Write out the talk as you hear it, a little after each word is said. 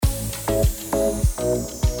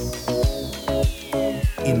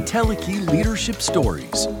Entelechy Leadership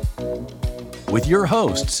Stories with your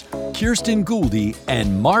hosts, Kirsten Gouldy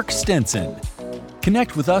and Mark Stenson.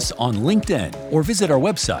 Connect with us on LinkedIn or visit our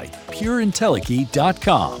website,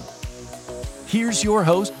 pureentelechy.com. Here's your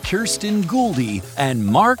host, Kirsten Gouldy and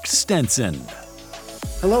Mark Stenson.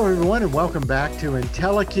 Hello, everyone, and welcome back to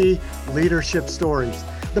Entelechy Leadership Stories,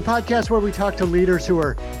 the podcast where we talk to leaders who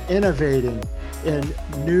are innovating in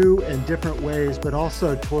new and different ways, but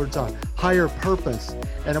also towards a higher purpose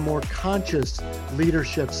and a more conscious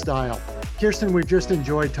leadership style. Kirsten, we've just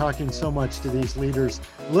enjoyed talking so much to these leaders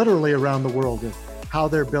literally around the world of how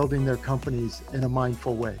they're building their companies in a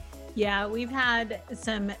mindful way. Yeah, we've had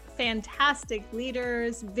some fantastic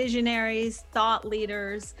leaders, visionaries, thought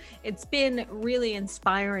leaders. It's been really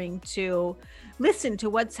inspiring to listen to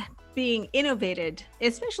what's being innovated,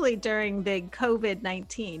 especially during the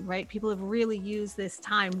COVID-19, right? People have really used this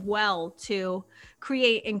time well to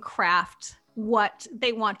create and craft what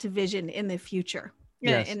they want to vision in the future.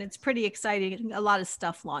 Yes. And it's pretty exciting, a lot of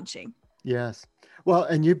stuff launching. Yes. Well,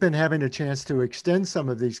 and you've been having a chance to extend some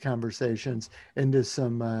of these conversations into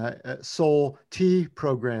some soul tea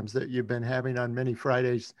programs that you've been having on many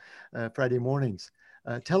Friday mornings.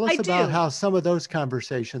 Tell us about how some of those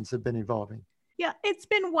conversations have been evolving. Yeah, it's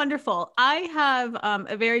been wonderful. I have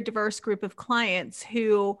a very diverse group of clients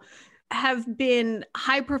who have been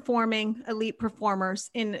high-performing elite performers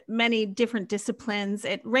in many different disciplines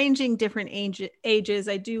at ranging different ages.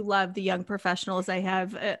 I do love the young professionals. I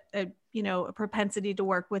have a propensity to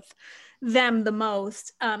work with them the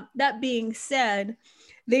most. That being said,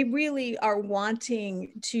 they really are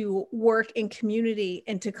wanting to work in community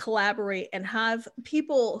and to collaborate and have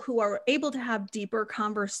people who are able to have deeper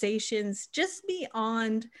conversations just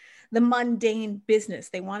beyond the mundane business.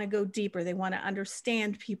 They want to go deeper. They want to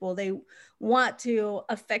understand people. They want to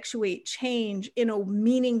effectuate change in a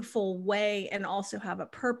meaningful way and also have a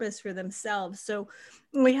purpose for themselves. So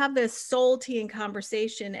we have this soul tea and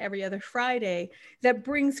conversation every other Friday that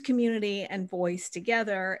brings community and voice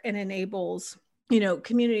together and enables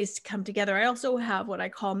communities to come together. I also have what I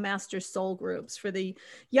call master soul groups for the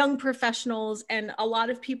young professionals and a lot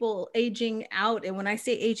of people aging out. And when I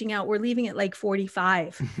say aging out, we're leaving at like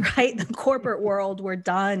 45, right? The corporate world, we're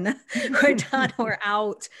done. We're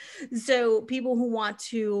out. So people who want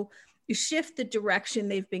to shift the direction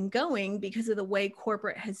they've been going because of the way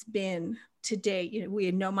corporate has been today. We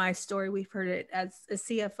know my story. We've heard it as a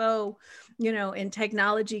CFO, in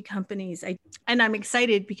technology companies. And I'm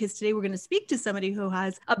excited because today we're going to speak to somebody who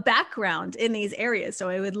has a background in these areas. So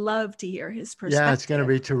I would love to hear his perspective. Yeah, it's going to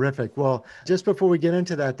be terrific. Well, just before we get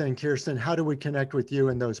into that then, Kirsten, how do we connect with you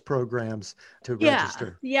in those programs to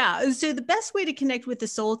register? Yeah. So the best way to connect with the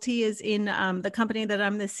Soul Tea is in the company that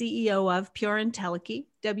I'm the CEO of, Pure Entelechy,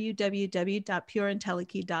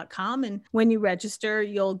 www.pureentelechy.com. And when you register,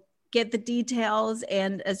 you'll get the details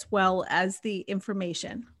and as well as the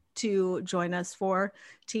information to join us for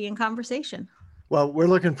tea and conversation. Well, we're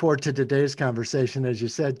looking forward to today's conversation, as you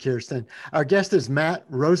said, Kirsten. Our guest is Matt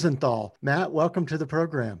Rosenthal. Matt, welcome to the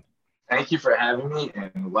program. Thank you for having me.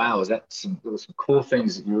 And wow, was that some cool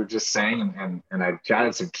things that you were just saying? And I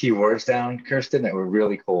jotted some key words down, Kirsten, that were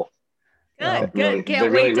really cool. Good. Really,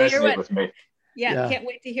 Can't wait to hear with me. Yeah, can't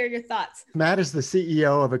wait to hear your thoughts. Matt is the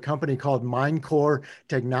CEO of a company called MindCore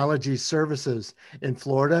Technology Services in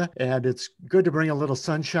Florida, and it's good to bring a little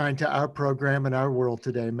sunshine to our program and our world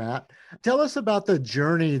today, Matt. Tell us about the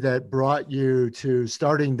journey that brought you to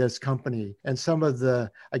starting this company and some of the,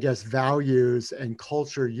 values and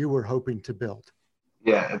culture you were hoping to build.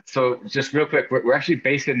 Yeah, so just real quick, we're actually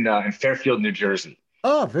based in Fairfield, New Jersey.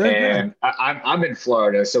 Oh, very good. And I'm in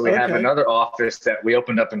Florida. So we have another office that we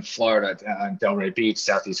opened up in Florida on Delray Beach,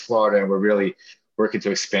 Southeast Florida. And we're really working to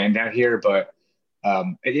expand out here. But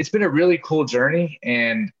it's been a really cool journey.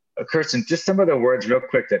 And Kirsten, just some of the words real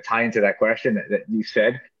quick that tie into that question that you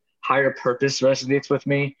said. Higher purpose resonates with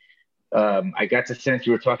me. I got the sense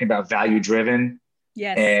you were talking about value driven.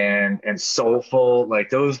 Yes. And soulful. Like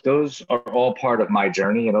those are all part of my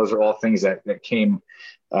journey. And those are all things that came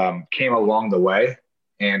along the way.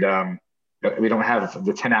 And we don't have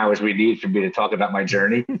the 10 hours we need for me to talk about my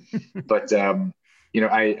journey. But, I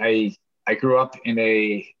grew up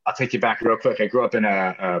I'll take you back real quick. I grew up in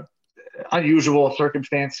a unusual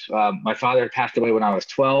circumstance. My father passed away when I was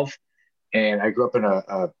 12. And I grew up in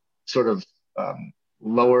a sort of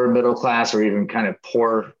lower middle class or even kind of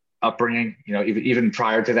poor upbringing, even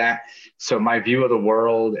prior to that. So my view of the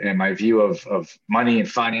world and my view of money and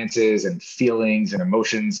finances and feelings and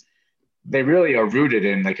emotions, they really are rooted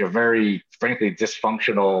in like a very, frankly,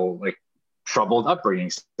 dysfunctional, like troubled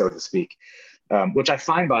upbringing, so to speak, which I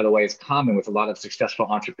find, by the way, is common with a lot of successful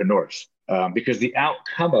entrepreneurs. because the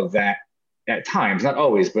outcome of that at times, not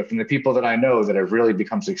always, but from the people that I know that have really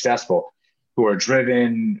become successful, who are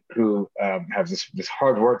driven, who have this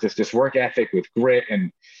hard work, this work ethic with grit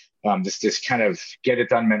and this kind of get it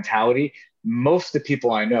done mentality. Most of the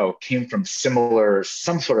people I know came from some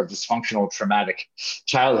sort of dysfunctional, traumatic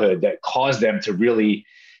childhood that caused them to really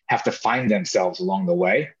have to find themselves along the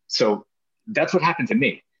way. So that's what happened to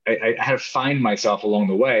me. I had to find myself along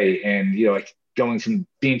the way. And, like going from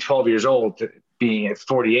being 12 years old to being at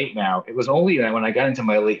 48 now, it was only when I got into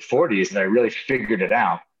my late 40s that I really figured it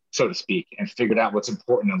out, so to speak, and figured out what's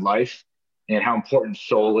important in life and how important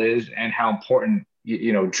soul is and how important,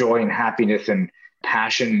 joy and happiness and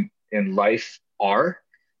passion in life are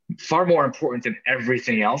far more important than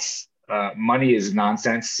everything else. Money is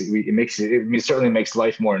nonsense. It certainly makes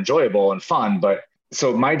life more enjoyable and fun. But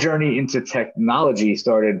so my journey into technology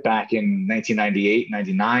started back in 1998,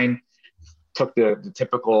 99, took the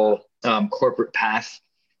typical corporate path,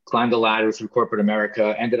 climbed the ladder through corporate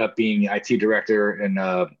America, ended up being the IT director in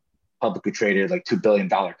a publicly traded like $2 billion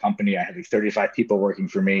company. I had like 35 people working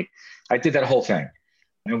for me. I did that whole thing.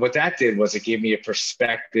 And what that did was it gave me a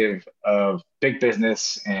perspective of big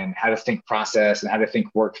business and how to think process and how to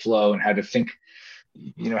think workflow and how to think,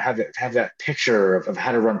 have that picture of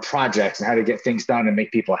how to run projects and how to get things done and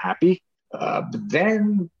make people happy. But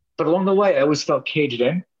along the way, I always felt caged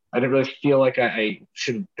in. I didn't really feel like I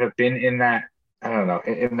should have been in that, I don't know,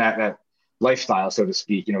 in that lifestyle, so to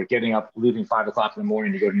speak, getting up, leaving 5 o'clock in the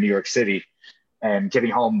morning to go to New York City and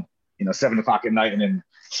getting home, 7 o'clock at night and then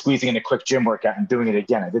squeezing in a quick gym workout and doing it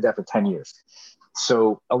again. I did that for 10 years.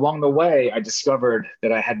 So along the way, I discovered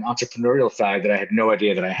that I had an entrepreneurial side that I had no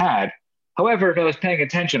idea that I had. However, if I was paying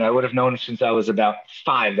attention, I would have known since I was about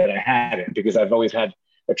 5 that I had it, because I've always had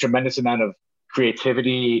a tremendous amount of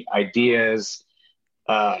creativity, ideas.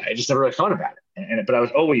 I just never really thought about it. But I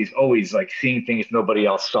was always like seeing things nobody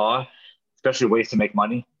else saw, especially ways to make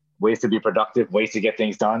money, ways to be productive, ways to get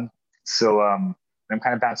things done. So I'm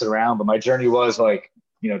kind of bouncing around, but my journey was like,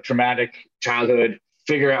 traumatic childhood,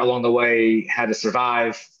 figure out along the way how to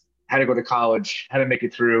survive, how to go to college, how to make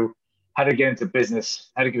it through, how to get into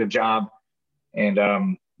business, how to get a job. And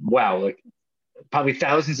like probably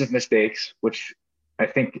thousands of mistakes, which I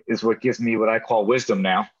think is what gives me what I call wisdom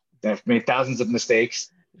now. I've made thousands of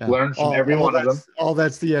mistakes, learned from every one of them. All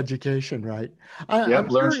that's the education, right? I'm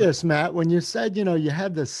curious, Matt, when you said, you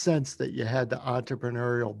had the sense that you had the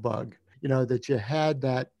entrepreneurial bug, that you had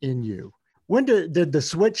that in you. When did the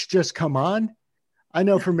switch just come on? I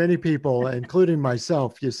know for many people, including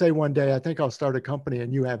myself, you say one day, I think I'll start a company,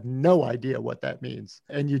 and you have no idea what that means.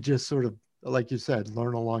 And you just sort of, like you said,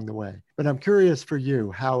 learn along the way. But I'm curious for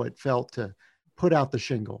you, how it felt to put out the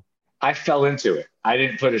shingle. I fell into it. I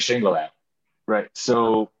didn't put a shingle out. Right.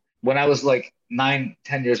 So when I was like 9,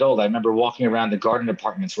 10 years old, I remember walking around the garden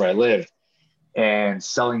apartments where I lived and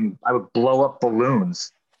I would blow up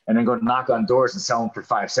balloons and then go knock on doors and sell them for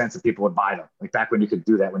 5 cents and people would buy them. Like back when you could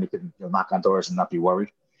do that, when you could knock on doors and not be worried.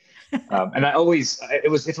 And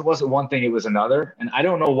if it wasn't one thing, it was another. And I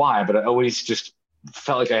don't know why, but I always just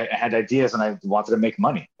felt like I had ideas and I wanted to make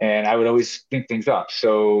money, and I would always think things up.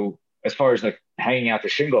 So as far as like hanging out the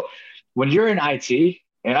shingle, when you're in IT,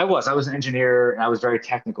 and I was an engineer and I was very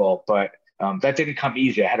technical, but that didn't come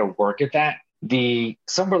easy. I had to work at that.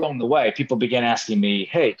 Somewhere along the way, people began asking me,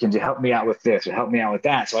 hey, can you help me out with this or help me out with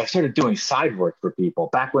that? So I started doing side work for people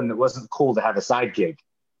back when it wasn't cool to have a side gig.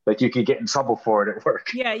 Like you could get in trouble for it at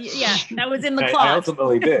work. Yeah. That was in the clause. I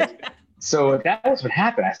ultimately did. So that was what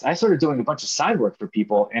happened. I started doing a bunch of side work for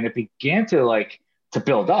people, and it began to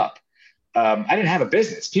build up. I didn't have a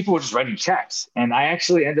business. People were just writing checks. And I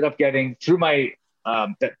actually ended up getting, through my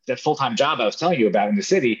that full-time job I was telling you about in the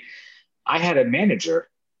city, I had a manager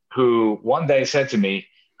who one day said to me,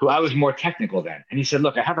 who I was more technical then. And he said,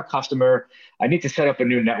 look, I have a customer. I need to set up a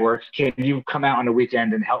new network. Can you come out on the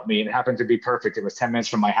weekend and help me? And it happened to be perfect. It was 10 minutes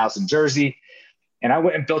from my house in Jersey. And I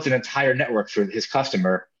went and built an entire network for his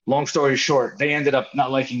customer. Long story short, they ended up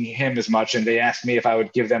not liking him as much. And they asked me if I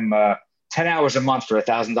would give them 10 hours a month for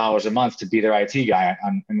 $1,000 a month to be their IT guy.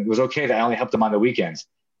 And it was okay that I only helped them on the weekends.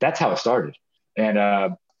 That's how it started. And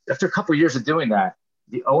after a couple of years of doing that,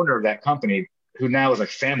 the owner of that company, who now is like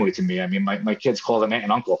family to me. I mean, my kids call them aunt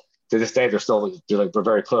and uncle. To this day, we're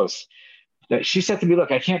very close. She said to me, look,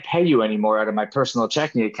 I can't pay you anymore out of my personal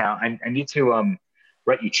checking account. I need to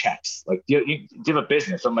write you checks. Like, do you have a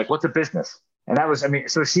business? I'm like, what's a business? And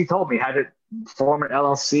so she told me how to form an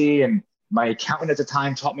LLC, and my accountant at the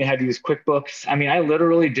time taught me how to use QuickBooks. I mean, I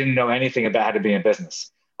literally didn't know anything about how to be in business.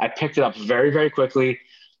 I picked it up very, very quickly.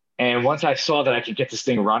 And once I saw that I could get this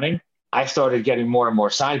thing running, I started getting more and more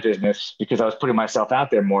side business because I was putting myself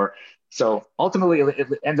out there more So ultimately, it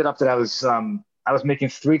ended up that I was making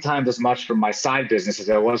 3 times as much from my side business as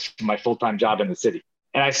I was from my full-time job in the city.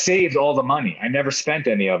 And I saved all the money. I never spent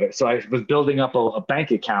any of it. So I was building up a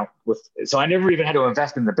bank account so I never even had to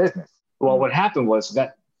invest in the business. Well, what happened was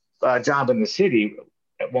that job in the city,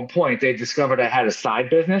 at one point, they discovered I had a side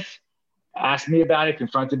business, asked me about it,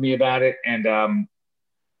 confronted me about it. And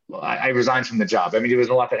I resigned from the job. I mean, there was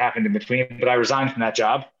a lot that happened in between, but I resigned from that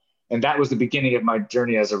job. And that was the beginning of my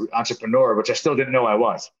journey as an entrepreneur, which I still didn't know I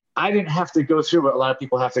was. I didn't have to go through what a lot of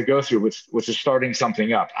people have to go through, which is starting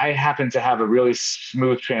something up. I happened to have a really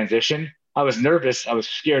smooth transition. I was nervous. I was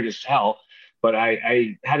scared as hell, but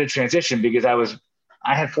I had a transition because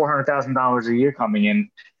I had $400,000 a year coming in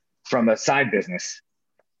from a side business.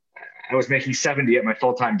 I was making 70 at my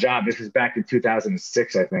full-time job. This was back in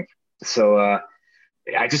 2006, I think. So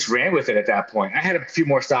I just ran with it at that point. I had a few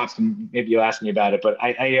more stops, and maybe you'll ask me about it, but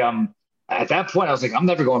I at that point, I was like, I'm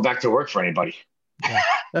never going back to work for anybody. Yeah,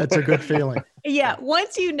 that's a good feeling. Yeah.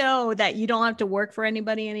 Once you know that you don't have to work for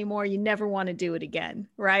anybody anymore, you never want to do it again.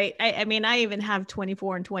 Right. I mean, I even have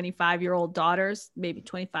 24 and 25-year-old daughters, maybe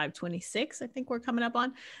 25, 26, I think we're coming up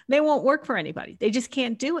on. They won't work for anybody. They just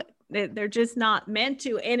can't do it. They're just not meant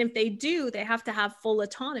to. And if they do, they have to have full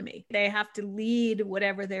autonomy. They have to lead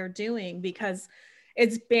whatever they're doing because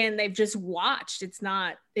they've just watched.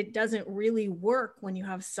 It doesn't really work when you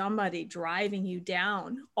have somebody driving you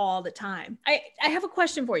down all the time. I have a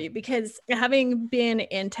question for you, because having been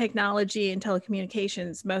in technology and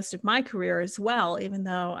telecommunications most of my career as well, even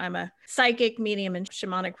though I'm a psychic, medium, and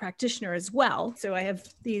shamanic practitioner as well, so I have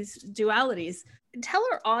these dualities. Tell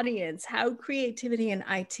our audience how creativity and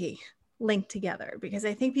IT link together, because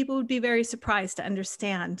I think people would be very surprised to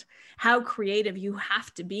understand how creative you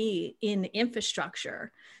have to be in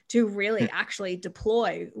infrastructure to really actually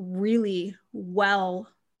deploy really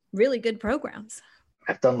good programs.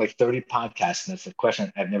 I've done like 30 podcasts, and it's a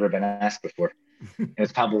question I've never been asked before. And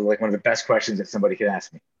it's probably like one of the best questions that somebody could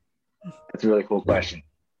ask me. That's a really cool question.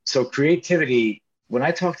 So creativity, when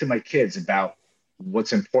I talk to my kids about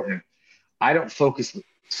what's important, I don't focus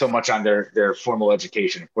so much on their formal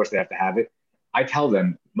education. Of course, they have to have it. I tell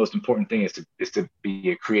them most important thing is to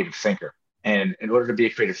be a creative thinker. And in order to be a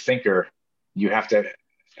creative thinker, you have to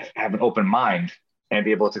have an open mind and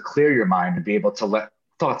be able to clear your mind and be able to let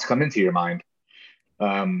thoughts come into your mind.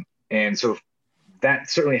 And so that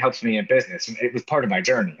certainly helps me in business. And it was part of my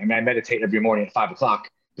journey. I mean, I meditate every morning at 5:00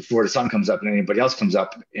 before the sun comes up and anybody else comes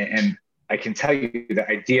up. And I can tell you that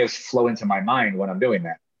ideas flow into my mind when I'm doing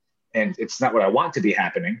that. And it's not what I want to be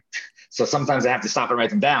happening. So sometimes I have to stop and write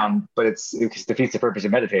them down, but it defeats the purpose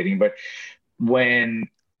of meditating. But when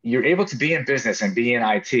you're able to be in business and be in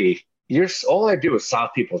IT, all I do is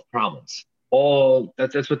solve people's problems.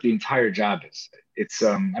 That's what the entire job is. It's,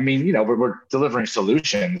 I mean, we're delivering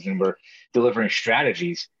solutions and we're delivering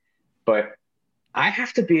strategies, but I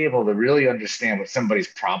have to be able to really understand what somebody's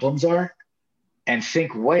problems are and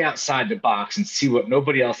think way outside the box and see what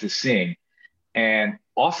nobody else is seeing and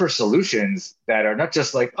offer solutions that are not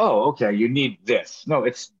just like, oh, okay, you need this. No,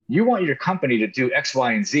 it's you want your company to do X,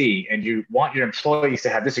 Y, and Z, and you want your employees to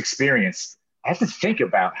have this experience. I have to think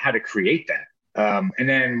about how to create that. And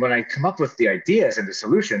then when I come up with the ideas and the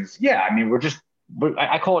solutions, I mean,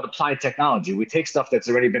 I call it applied technology. We take stuff that's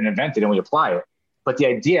already been invented and we apply it, but the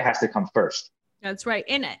idea has to come first. That's right.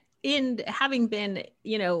 And in having been,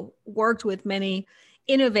 worked with many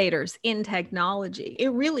innovators in technology, it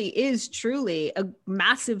really is truly a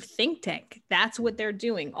massive think tank. That's what they're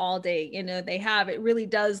doing all day. It really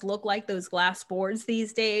does look like those glass boards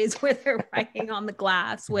these days where they're writing on the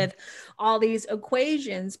glass with all these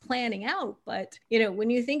equations planning out. But, when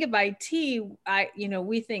you think of IT,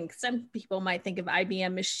 we think some people might think of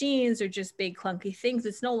IBM machines or just big clunky things.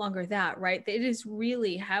 It's no longer that, right? It is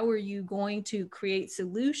really, how are you going to create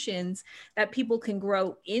solutions that people can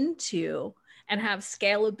grow into and have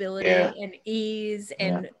scalability and ease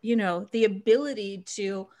and, the ability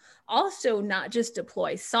to also not just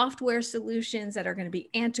deploy software solutions that are going to be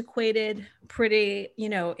antiquated pretty,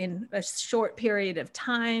 in a short period of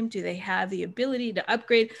time. Do they have the ability to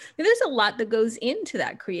upgrade? I mean, there's a lot that goes into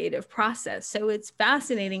that creative process. So it's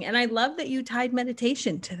fascinating. And I love that you tied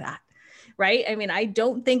meditation to that. Right? I mean, I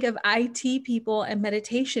don't think of IT people and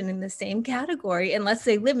meditation in the same category unless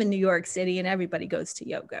they live in New York City and everybody goes to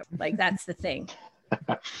yoga. Like, that's the thing.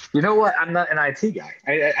 You know what? I'm not an IT guy.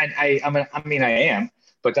 I am,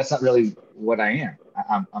 but that's not really what I am.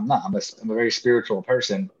 I'm not. I'm a very spiritual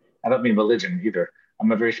person. I don't mean religion either.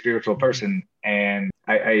 I'm a very spiritual person, and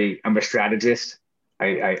I'm a strategist.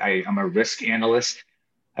 I'm a risk analyst.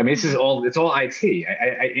 I mean, it's all IT.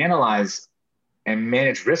 I analyze and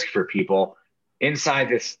manage risk for people inside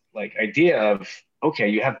this like idea of, okay,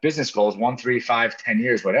 you have business goals, 1, 3, 5, 10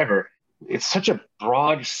 years, whatever. It's such a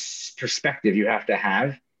broad perspective you have to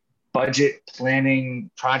have. Budget,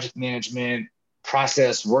 planning, project management,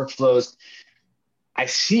 process, workflows. I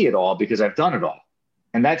see it all because I've done it all.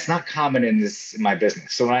 And that's not common in my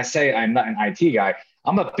business. So when I say I'm not an IT guy,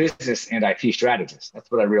 I'm a business and IT strategist.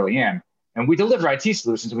 That's what I really am. And we deliver IT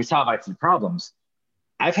solutions and we solve IT problems.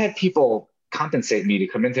 I've had people compensate me to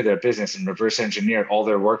come into their business and reverse engineer all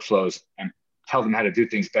their workflows and tell them how to do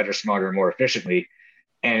things better, smarter, and more efficiently.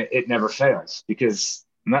 And it never fails because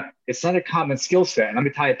it's not a common skill set. And let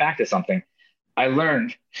me tie it back to something I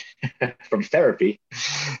learned from therapy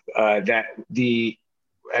that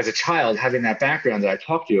as a child, having that background that I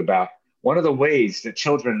talked to you about, one of the ways that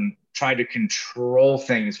children try to control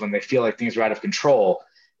things when they feel like things are out of control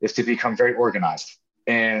is to become very organized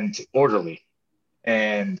and orderly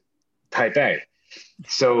and type A.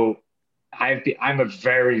 So I'm a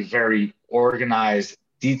very, very organized,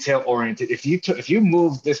 detail-oriented. If you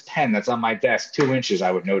move this pen that's on my desk 2 inches,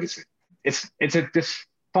 I would notice it. It's a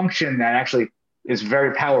dysfunction that actually is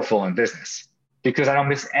very powerful in business because I don't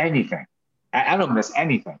miss anything. I don't miss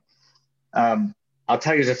anything. I'll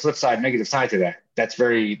tell you the flip side, negative side to that. That's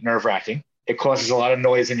very nerve-wracking. It causes a lot of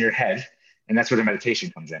noise in your head, and that's where the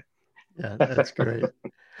meditation comes in. Yeah, that's great.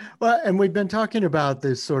 Well, and we've been talking about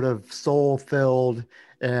this sort of soul-filled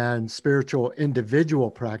and spiritual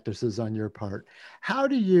individual practices on your part. How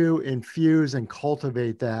do you infuse and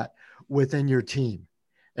cultivate that within your team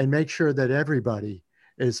and make sure that everybody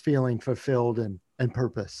is feeling fulfilled and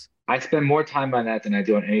purpose? I spend more time on that than I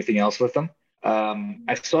do on anything else with them.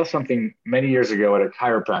 I saw something many years ago at a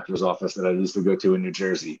chiropractor's office that I used to go to in New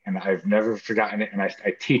Jersey, and I've never forgotten it, and I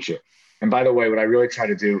teach it. And by the way, what I really try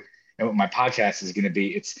to do, and what my podcast is going to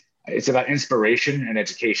be, it's about inspiration and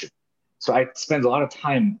education. So I spend a lot of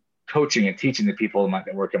time coaching and teaching the people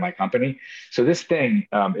that work in my company. So this thing,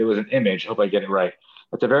 it was an image, hope I get it right.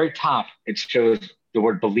 At the very top, it shows the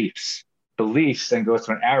word beliefs. Beliefs then goes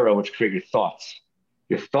to an arrow, which create your thoughts.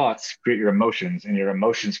 Your thoughts create your emotions, and your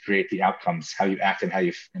emotions create the outcomes, how you act and how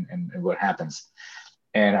you and what happens.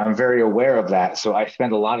 And I'm very aware of that. So I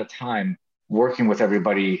spend a lot of time working with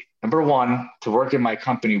everybody. Number one, to work in my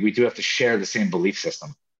company, we do have to share the same belief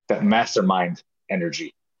system, that mastermind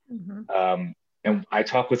energy. Mm-hmm. And I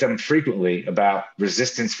talk with them frequently about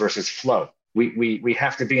resistance versus flow. We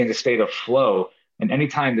have to be in the state of flow. And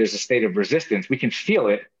anytime there's a state of resistance, we can feel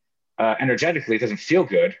it energetically. It doesn't feel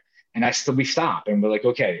good. And we stop and we're like,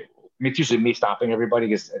 okay, I mean, it's usually me stopping everybody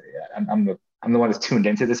because I'm the one that's tuned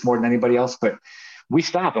into this more than anybody else, but we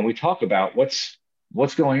stop and we talk about what's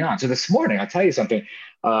going on. So this morning, I'll tell you something,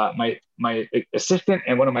 my assistant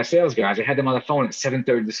and one of my sales guys, I had them on the phone at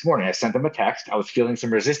 7:30 this morning. I sent them a text. I was feeling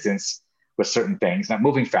some resistance with certain things, not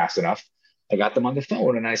moving fast enough. I got them on the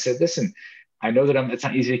phone and I said, listen, I know that it's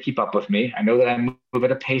not easy to keep up with me. I know that I move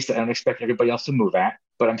at a pace that I don't expect everybody else to move at,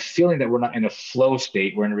 but I'm feeling that we're not in a flow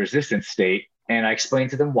state. We're in a resistance state. And I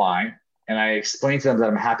explained to them why. And I explained to them that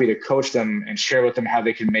I'm happy to coach them and share with them how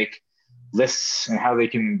they can make lists and how they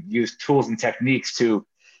can use tools and techniques to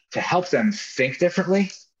help them think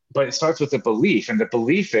differently. But it starts with a belief. And the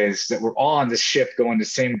belief is that we're all on this ship going the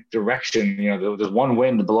same direction. You know, there's one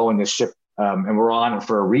wind blowing this ship. And we're on it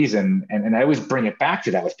for a reason. And I always bring it back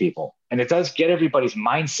to that with people. And it does get everybody's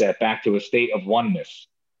mindset back to a state of oneness.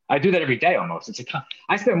 I do that every day almost.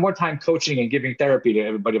 I spend more time coaching and giving therapy to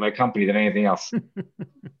everybody in my company than anything else.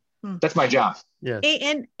 That's my job. Yes.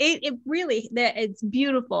 And it really, it's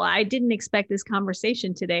beautiful. I didn't expect this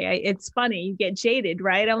conversation today. It's funny. You get jaded,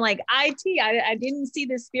 right? I'm like, I didn't see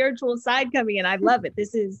the spiritual side coming in. I love it.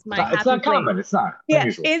 This is my happy place. It's not common. It's not. Yeah,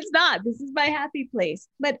 it's not. This is my happy place.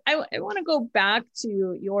 But I want to go back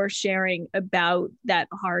to your sharing about that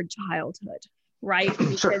hard childhood, right?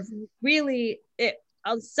 Because sure. Really,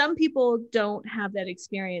 some people don't have that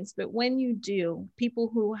experience. But when you do,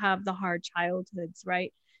 people who have the hard childhoods,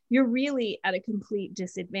 right? You're really at a complete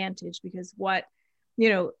disadvantage because what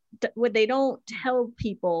they don't tell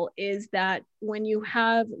people is that when you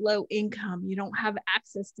have low income, you don't have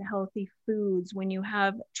access to healthy foods, when you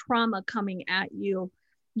have trauma coming at you,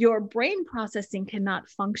 your brain processing cannot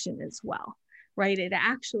function as well, right? It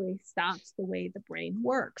actually stops the way the brain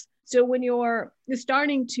works. So when you're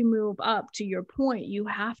starting to move up, to your point, you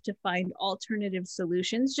have to find alternative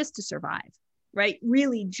solutions just to survive. Right?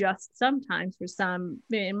 Really just sometimes for some,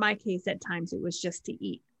 in my case, at times it was just to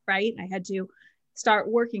eat, right? I had to start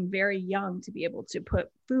working very young to be able to put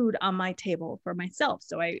food on my table for myself.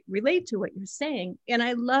 So I relate to what you're saying. And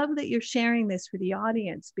I love that you're sharing this for the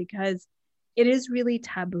audience because it is really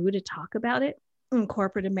taboo to talk about it in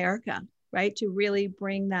corporate America, right? To really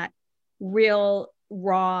bring that real,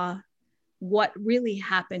 raw, what really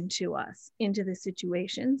happened to us into the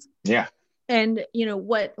situations. Yeah. And, you know,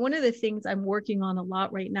 one of the things I'm working on a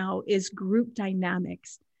lot right now is group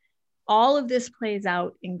dynamics. All of this plays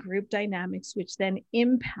out in group dynamics, which then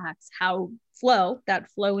impacts how that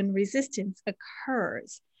flow and resistance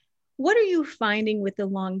occurs. What are you finding with the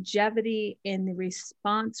longevity in the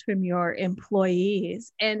response from your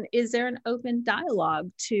employees? And is there an open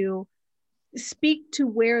dialogue to speak to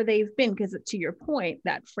where they've been? Because to your point,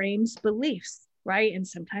 that frames beliefs, right? And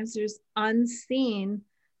sometimes there's unseen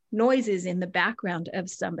noises in the background of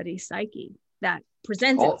somebody's psyche that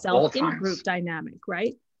presents itself in group dynamic,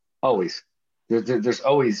 right? Always. There's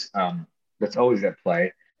always, that's always at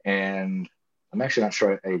play. And I'm actually not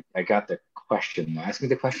sure I got the question. Ask me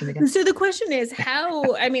the question again. So the question is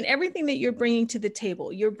how, I mean, everything that you're bringing to the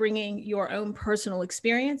table, you're bringing your own personal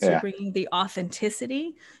experience, you're bringing the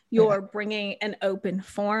authenticity, you're bringing an open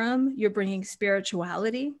forum, you're bringing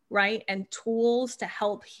spirituality, right? And tools to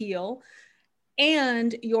help heal.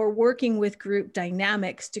 And you're working with group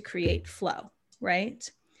dynamics to create flow, right?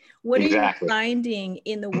 What are you finding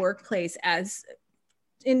in the workplace as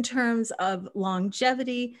in terms of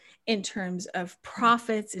longevity, in terms of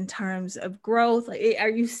profits, in terms of growth? Are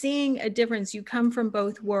you seeing a difference? You come from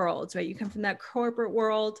both worlds, right? You come from that corporate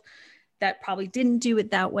world that probably didn't do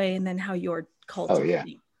it that way, and then how you're cultivating. Oh,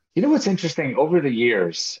 yeah. You know what's interesting? Over the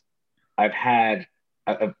years, I've had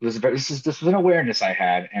this is an awareness I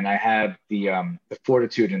had, and I had the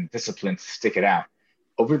fortitude and discipline to stick it out.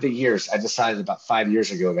 Over the years, I decided about 5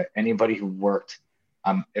 years ago that anybody who worked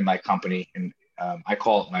in my company, and I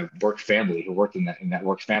call it my work family, who worked in that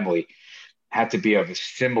work family, had to be of a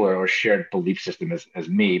similar or shared belief system as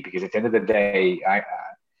me, because at the end of the day,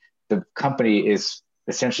 the company is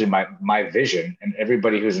essentially my vision, and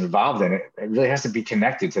everybody who's involved in it really has to be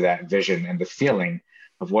connected to that vision and the feeling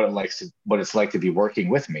of what it's like to be working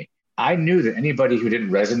with me. I knew that anybody who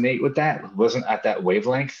didn't resonate with that, who wasn't at that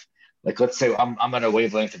wavelength, like let's say I'm on a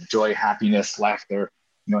wavelength of joy, happiness, laughter,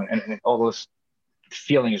 you know, and all those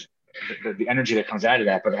feelings, the energy that comes out of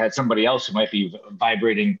that, but I had somebody else who might be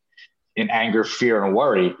vibrating in anger, fear, and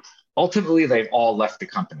worry. Ultimately, they've all left the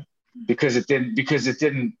company because it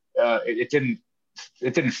didn't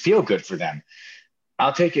feel good for them.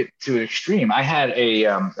 I'll take it to an extreme. I had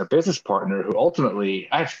a business partner who ultimately,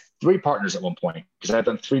 I had 3 partners at one point because I've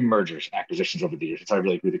done 3 mergers, acquisitions over the years. That's how I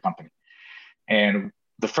really grew the company. And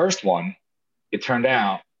the first one, it turned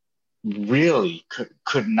out, really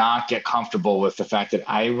could not get comfortable with the fact that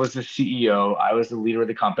I was the CEO, I was the leader of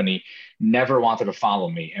the company, never wanted to follow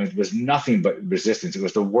me. And it was nothing but resistance. It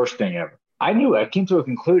was the worst thing ever. I came to a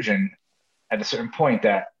conclusion at a certain point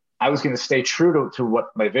that I was going to stay true to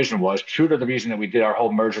what my vision was, true to the reason that we did our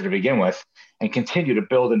whole merger to begin with, and continue to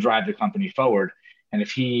build and drive the company forward. And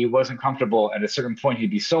if he wasn't comfortable at a certain point,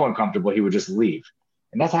 he'd be so uncomfortable, he would just leave.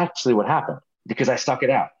 And that's actually what happened because I stuck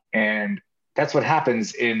it out. And that's what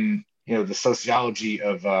happens in, you know, the sociology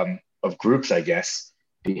of groups, I guess,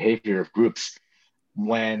 behavior of groups.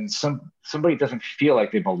 When somebody doesn't feel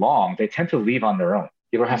like they belong, they tend to leave on their own.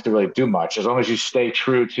 You don't have to really do much as long as you stay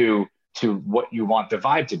true to what you want the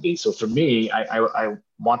vibe to be. So for me, I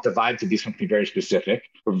want the vibe to be something very specific.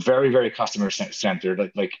 We're very, very customer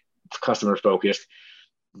centered, like customer focused,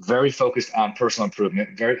 very focused on personal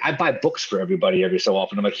improvement. I buy books for everybody every so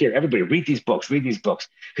often. I'm like, here, everybody read these books,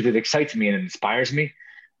 because it excites me and it inspires me.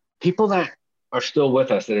 People that are still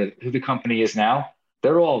with us, who the company is now,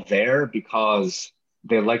 they're all there because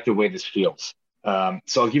they like the way this feels.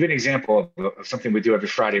 So I'll give you an example of something we do every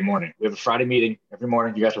Friday morning. We have a Friday meeting every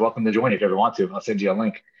morning. You guys are welcome to join if you ever want to. I'll send you a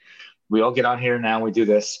link. We all get on here now and we do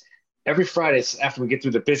this. Every Friday, after we get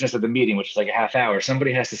through the business of the meeting, which is like a half hour,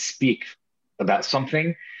 somebody has to speak about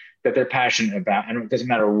something that they're passionate about. And it doesn't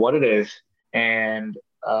matter what it is. And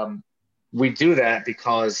we do that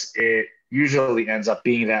because it usually ends up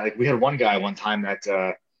being that, like we had one guy one time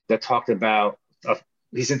that talked about,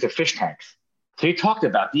 he's into fish tanks. So he talked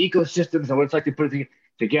about the ecosystems and what it's like to put it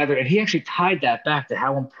together. And he actually tied that back to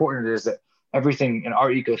how important it is that everything in our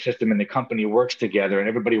ecosystem and the company works together and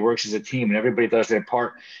everybody works as a team and everybody does their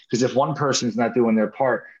part. Because if one person's not doing their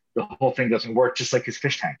part, the whole thing doesn't work, just like his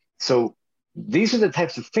fish tank. So these are the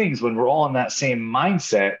types of things when we're all in that same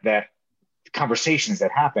mindset, that conversations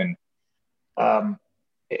that happen.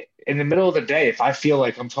 In the middle of the day, if I feel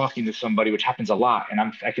like I'm talking to somebody, which happens a lot, and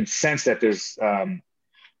I can sense that there's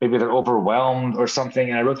maybe they're overwhelmed or something.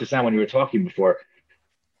 And I wrote this down when you were talking before.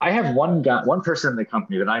 I have one person in the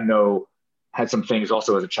company that I know had some things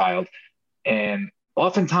also as a child. And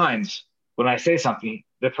oftentimes when I say something,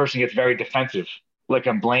 the person gets very defensive, like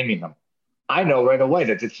I'm blaming them. I know right away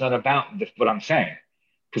that it's not about what I'm saying.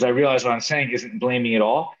 because I realized what I'm saying isn't blaming at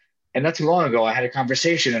all. And not too long ago, I had a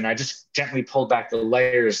conversation and I just gently pulled back the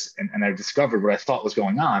layers and I discovered what I thought was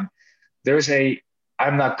going on. There's a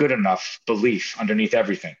I'm not good enough belief underneath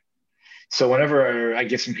everything. So whenever I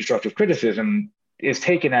get some constructive criticism, it's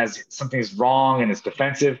taken as something's wrong and it's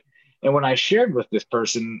defensive. And when I shared with this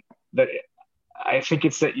person that I think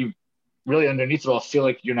it's that you really underneath it all feel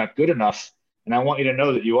like you're not good enough. And I want you to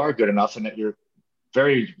know that you are good enough and that you're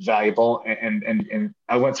very valuable. And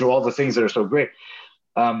I went through all the things that are so great.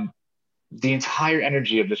 The entire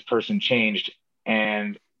energy of this person changed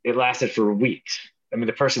and it lasted for weeks. I mean,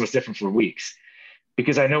 the person was different for weeks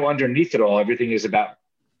because I know underneath it all, everything is about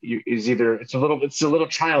you is either it's a little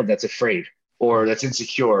child that's afraid or that's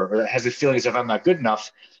insecure or that has the feelings of I'm not good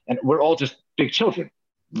enough. And we're all just big children,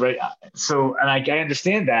 right? So, and I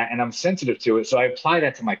understand that and I'm sensitive to it. So I apply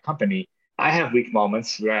that to my company. I have weak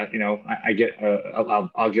moments where, I get,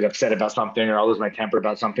 I'll get upset about something or I'll lose my temper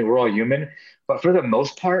about something. We're all human, but for the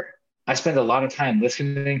most part, I spend a lot of time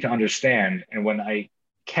listening to understand. And when I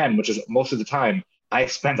can, which is most of the time, I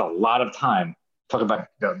spend a lot of time talking about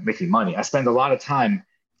making money. I spend a lot of time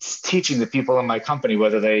teaching the people in my company,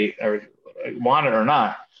 whether they want it or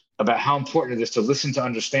not, about how important it is to listen to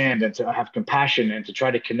understand and to have compassion and to try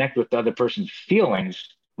to connect with the other person's feelings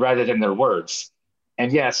rather than their words.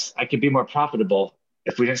 And yes, I could be more profitable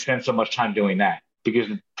if we didn't spend so much time doing that because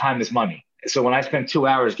time is money. So when I spend 2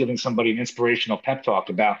 hours giving somebody an inspirational pep talk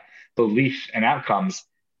about beliefs and outcomes,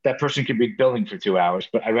 that person could be billing for 2 hours,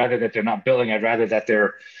 but I'd rather that they're not billing. I'd rather that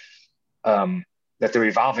they're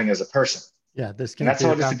evolving as a person. Yeah, this can't. That's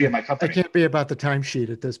how it is to be in my company. It can't be about the timesheet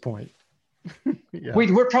at this point. Yeah.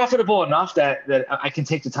 We're profitable enough that I can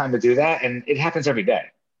take the time to do that, and it happens every day.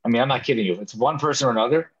 I mean, I'm not kidding you. It's one person or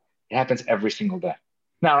another. It happens every single day.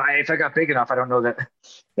 Now, if I got big enough, I don't know that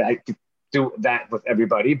I could do that with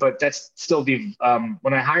everybody, but that's still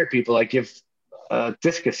when I hire people, I give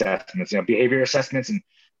DISC assessments, behavior assessments and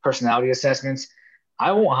personality assessments.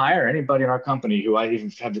 I won't hire anybody in our company who I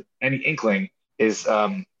even have any inkling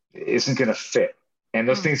isn't going to fit. And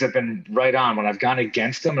those things have been right on when I've gone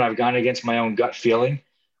against them and I've gone against my own gut feeling,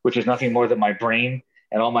 which is nothing more than my brain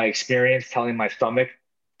and all my experience telling my stomach,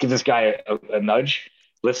 give this guy a nudge.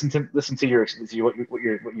 Listen to what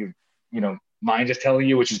your mind is telling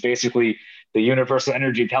you, which is basically the universal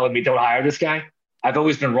energy telling me don't hire this guy. I've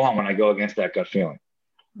always been wrong when I go against that gut feeling.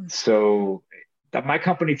 So my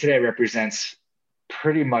company today represents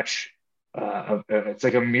pretty much it's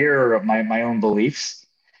like a mirror of my own beliefs.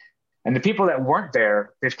 And the people that weren't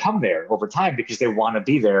there, they've come there over time because they want to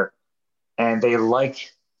be there and they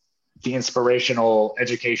like the inspirational,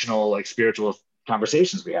 educational, like spiritual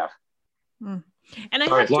conversations we have. And I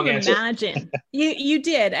have to imagine you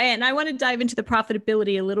did. And I want to dive into the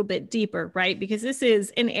profitability a little bit deeper, right? Because this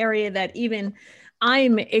is an area that even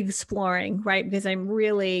I'm exploring, right? Because I'm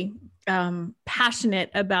really passionate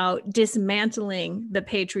about dismantling the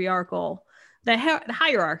patriarchal, the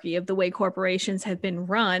hierarchy of the way corporations have been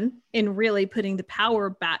run and really putting the power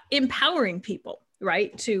back, empowering people,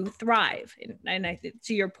 right, to thrive. And I think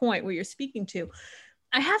to your point where you're speaking to,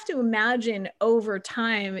 I have to imagine over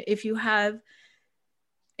time, if you have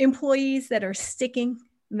employees that are sticking,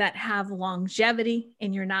 that have longevity,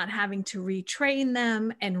 and you're not having to retrain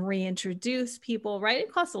them and reintroduce people, right?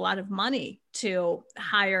 It costs a lot of money to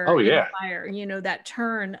hire, fire, that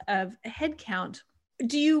turn of headcount.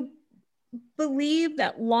 Do you believe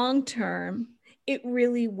that long-term, it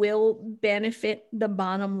really will benefit the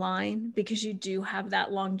bottom line because you do have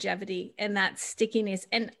that longevity and that stickiness,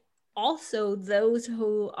 and also those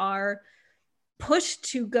who are pushed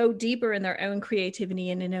to go deeper in their own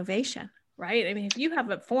creativity and innovation, right? I mean, if you have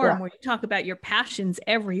a forum where you talk about your passions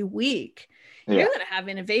every week, you're going to have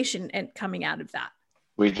innovation and coming out of that.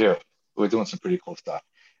 We do. We're doing some pretty cool stuff.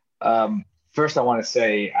 First, I want to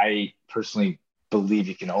say I personally believe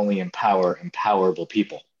you can only empower empowerable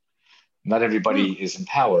people. Not everybody is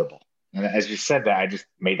empowerable. And as you said that, I just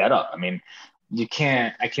made that up. I mean,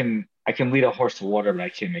 I can lead a horse to water, but I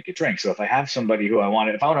can't make it drink. So if I have somebody if I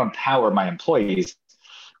want to empower my employees,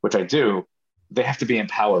 which I do, they have to be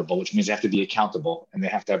empowerable, which means they have to be accountable and they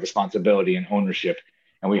have to have responsibility and ownership.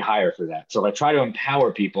 And we hire for that. So if I try to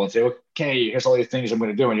empower people and say, okay, here's all these things I'm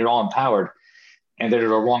going to do, and you're all empowered, and they're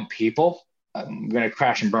the wrong people, I'm going to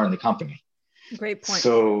crash and burn the company. Great point.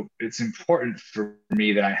 So it's important for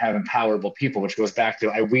me that I have empowerable people, which goes back to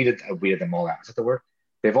I weeded them all out. Is that the word?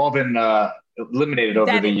 They've all been eliminated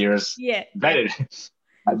over the years. Yeah. Vetted.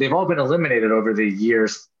 They've all been eliminated over the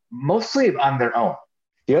years, mostly on their own.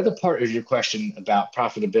 The other part is your question about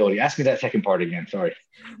profitability. Ask me that second part again. Sorry.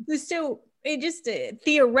 So It just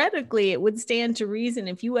theoretically, it would stand to reason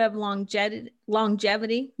if you have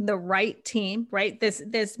longevity, the right team, right?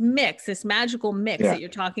 This mix, this magical mix that you're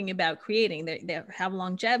talking about creating, they have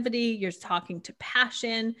longevity. You're talking to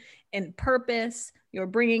passion and purpose. You're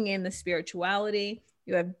bringing in the spirituality.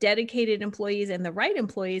 You have dedicated employees and the right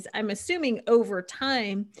employees. I'm assuming over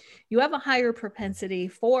time, you have a higher propensity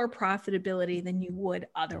for profitability than you would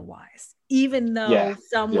otherwise, even though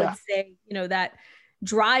some would say, that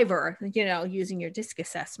driver, using your DISC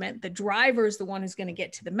assessment, the driver is the one who's going to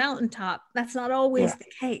get to the mountaintop. That's not always the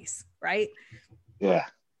case, right? Yeah.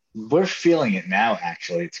 We're feeling it now,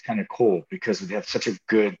 actually. It's kind of cool because we have such a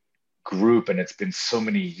good group and it's been so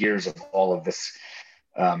many years of all of this.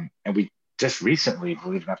 And we just recently,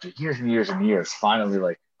 believe it, after years and years and years, finally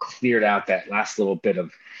like cleared out that last little bit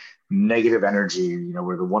of negative energy,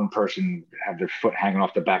 where the one person had their foot hanging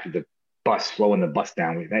off the back of the bus, slowing the bus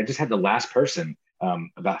down. I just had the last person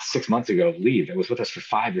about 6 months ago leave. It was with us for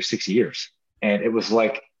 5 or 6 years. And it was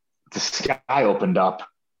like the sky opened up.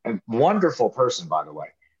 A wonderful person, by the way,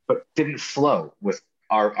 but didn't flow with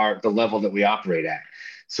the level that we operate at.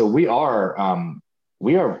 So we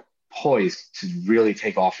are poised to really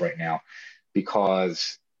take off right now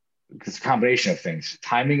because it's a combination of things.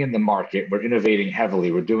 Timing in the market, we're innovating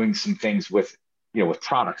heavily. We're doing some things with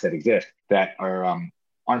products that exist that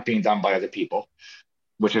aren't being done by other people,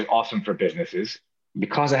 which is awesome for businesses.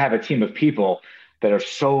 Because I have a team of people that are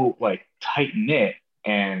so like tight knit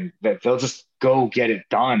and that they'll just go get it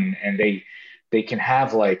done, and they can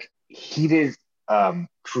have like heated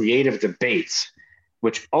creative debates,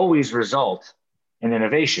 which always result in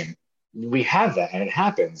innovation. We have that and it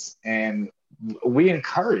happens, and we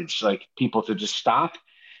encourage like people to just stop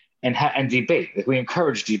and debate. Like, we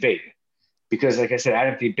encourage debate because, like I said, out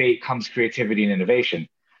of debate comes creativity and innovation.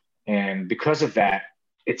 And because of that,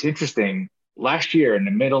 it's interesting. Last year, in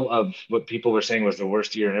the middle of what people were saying was the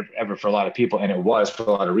worst year ever for a lot of people, and it was for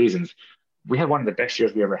a lot of reasons, we had one of the best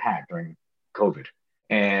years we ever had during COVID.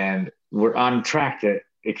 And we're on track to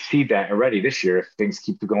exceed that already this year if things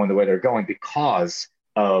keep going the way they're going, because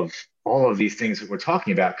of all of these things that we're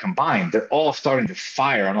talking about combined. They're all starting to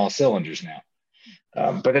fire on all cylinders now.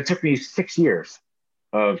 But it took me 6 years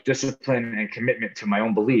of discipline and commitment to my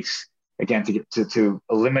own beliefs, again, to get to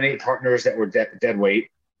eliminate partners that were dead weight,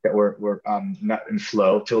 that were not in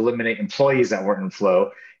flow, to eliminate employees that weren't in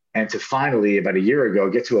flow, and to finally, about a year ago,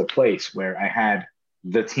 get to a place where I had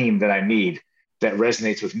the team that I need, that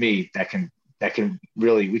resonates with me, that can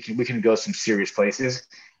really, we can go some serious places.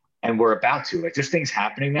 And we're about to, like, there's things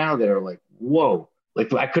happening now that are like, whoa,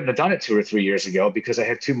 like I couldn't have done it 2 or 3 years ago because I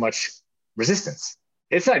had too much resistance.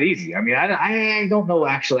 It's not easy. I mean, I don't know,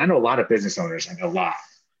 actually, I know a lot of business owners, I know a lot.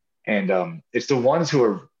 And it's the ones who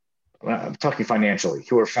are, I'm talking financially,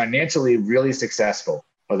 who are financially really successful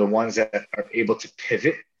are the ones that are able to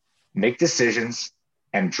pivot, make decisions,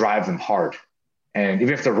 and drive them hard. And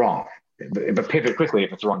even if they're wrong, but pivot quickly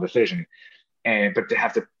if it's the wrong decision. But to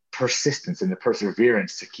have the persistence and the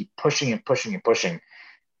perseverance to keep pushing and pushing and pushing,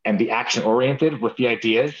 and be action oriented with the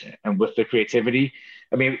ideas and with the creativity.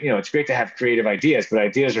 I mean, it's great to have creative ideas, but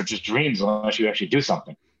ideas are just dreams unless you actually do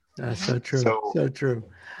something. That's so true. So true.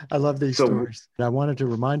 I love these stories. I wanted to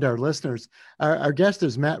remind our listeners, our guest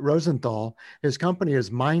is Matt Rosenthal. His company is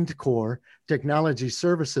MindCore Technology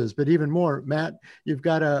Services. But even more, Matt, you've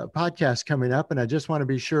got a podcast coming up, and I just want to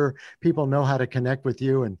be sure people know how to connect with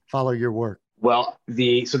you and follow your work. Well,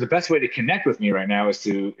 the best way to connect with me right now is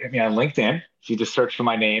to hit me on LinkedIn. If you just search for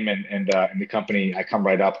my name and the company, I come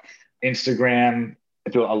right up. Instagram,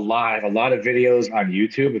 I do a lot of videos on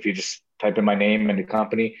YouTube. If you just type in my name and the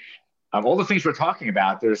company, all the things we're talking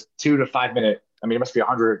about, there's 2 to 5 minute. I mean, it must be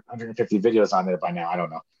 100, 150 videos on there by now. I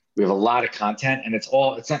don't know. We have a lot of content, and it's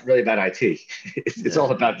not really about IT. It's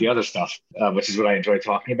all about the other stuff, which is what I enjoy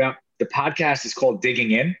talking about. The podcast is called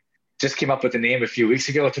Digging In. Just came up with the name a few weeks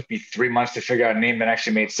ago. It took me 3 months to figure out a name that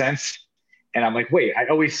actually made sense. And I'm like, wait, I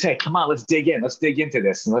always say, come on, let's dig in. Let's dig into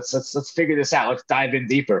this. And let's figure this out. Let's dive in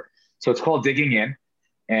deeper. So it's called Digging In.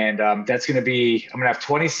 And that's going to be, I'm going to have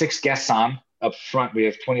 26 guests on up front. We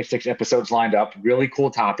have 26 episodes lined up, really cool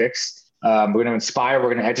topics. We're going to inspire,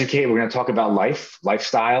 we're going to educate, we're going to talk about life,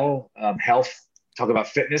 lifestyle, health, talk about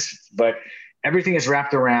fitness, but everything is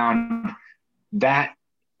wrapped around that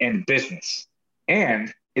and business.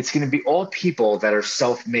 And it's going to be all people that are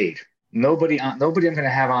self-made. Nobody I'm going to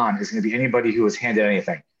have on is going to be anybody who has handed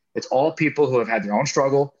anything. It's all people who have had their own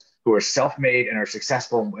struggle, who are self-made and are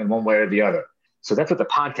successful in one way or the other. So that's what the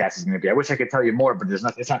podcast is going to be. I wish I could tell you more, but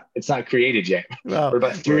it's not created yet. Well, we're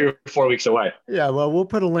about 3 or 4 weeks away. Yeah. Well, we'll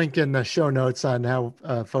put a link in the show notes on how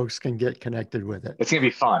folks can get connected with it. It's going to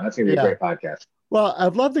be fun. That's going to be a great podcast. Well,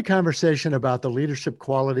 I've loved the conversation about the leadership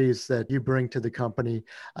qualities that you bring to the company.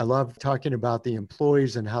 I love talking about the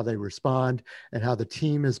employees and how they respond and how the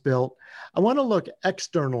team is built. I want to look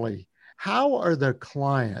externally. How are the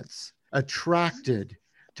clients attracted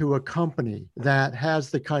to a company that has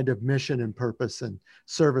the kind of mission and purpose and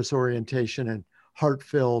service orientation and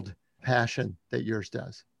heart-filled passion that yours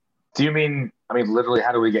does? Do you mean, literally,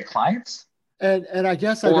 how do we get clients? And I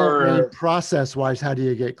guess I don't mean process-wise, how do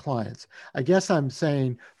you get clients? I guess I'm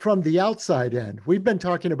saying from the outside end, we've been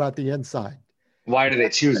talking about the inside. Why do they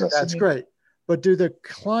choose us? That's great. But do the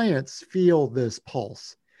clients feel this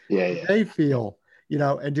pulse? Yeah. They feel,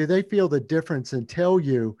 and do they feel the difference and tell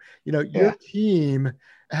you, your team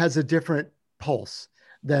has a different pulse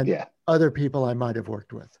than other people I might have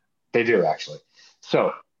worked with? They do, actually.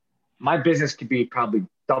 So my business could be probably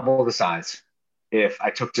double the size if I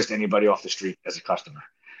took just anybody off the street as a customer.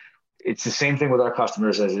 It's the same thing with our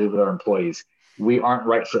customers as it is with our employees. We aren't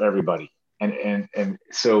right for everybody. And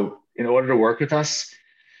so in order to work with us,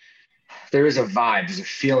 there is a vibe, there's a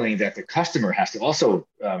feeling that the customer has to also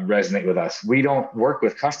resonate with us. We don't work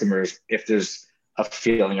with customers if there's a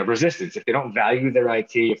feeling of resistance, if they don't value their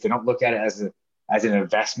IT, if they don't look at it as an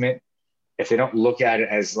investment, if they don't look at it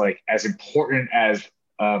as important as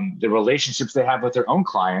the relationships they have with their own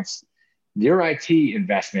clients. Your IT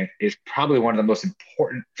investment is probably one of the most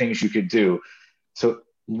important things you could do. So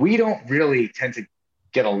we don't really tend to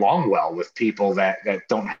get along well with people that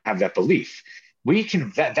don't have that belief. We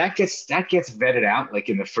can vet, that gets vetted out like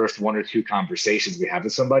in the first one or two conversations we have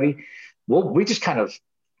with somebody. We just kind of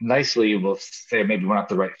nicely will say maybe we're not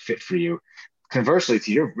the right fit for you. Conversely,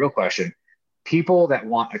 to your real question, people that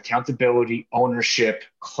want accountability, ownership,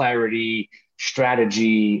 clarity,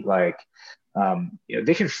 strategy,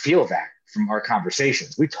 they can feel that from our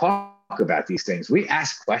conversations. We talk about these things. We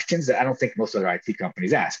ask questions that I don't think most other IT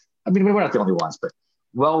companies ask. We're not the only ones, but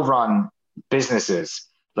well-run businesses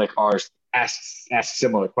like ours ask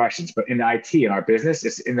similar questions. But in IT, in our business,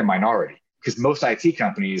 it's in the minority because most IT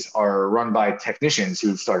companies are run by technicians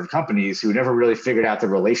who've started companies who never really figured out the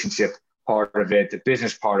relationship part of it, the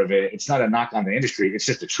business part of it. It's not a knock on the industry. It's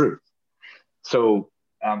just the truth. So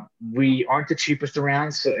we aren't the cheapest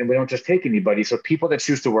around, and we don't just take anybody. So people that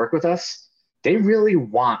choose to work with us, they really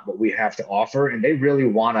want what we have to offer, and they really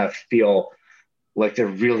want to feel like they're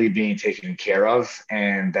really being taken care of,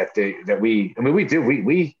 and that we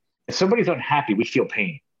do. If somebody's unhappy, we feel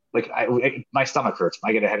pain. My stomach hurts.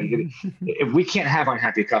 I get a headache. If we can't have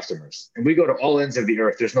unhappy customers, and we go to all ends of the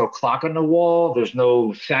earth, there's no clock on the wall. There's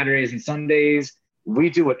no Saturdays and Sundays.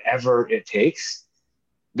 We do whatever it takes,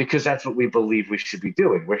 because that's what we believe we should be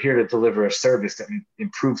doing. We're here to deliver a service that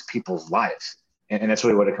improves people's lives. And that's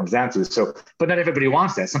really what it comes down to. So, but not everybody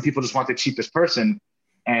wants that. Some people just want the cheapest person.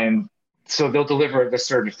 And so they'll deliver the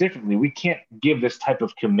service differently. We can't give this type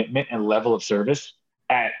of commitment and level of service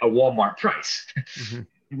at a Walmart price.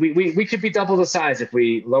 Mm-hmm. We could be double the size if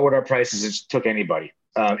we lowered our prices and just took anybody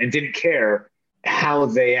and didn't care how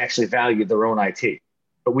they actually valued their own IT.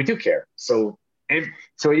 But we do care. So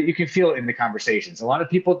you can feel it in the conversations. A lot of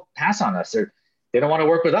people pass on us. They don't want to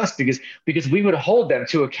work with us because we would hold them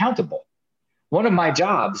to accountable. One of my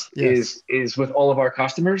jobs is with all of our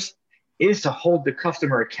customers is to hold the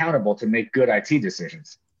customer accountable to make good IT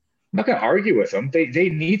decisions. I'm not going to argue with them. They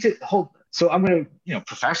need to hold. So I'm going to,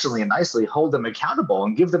 professionally and nicely hold them accountable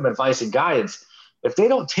and give them advice and guidance. If they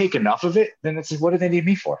don't take enough of it, then it's what do they need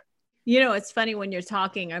me for? It's funny when you're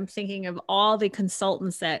talking, I'm thinking of all the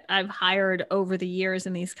consultants that I've hired over the years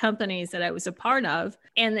in these companies that I was a part of.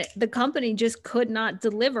 And the company just could not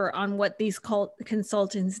deliver on what these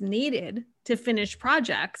consultants needed to finish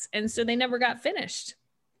projects. And so they never got finished.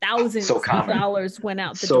 Thousands of dollars went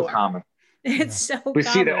out the door. So common. It's so common. We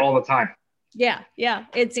see that all the time. Yeah.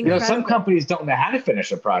 It's incredible. Some companies don't know how to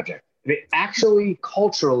finish a project. They actually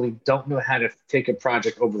culturally don't know how to take a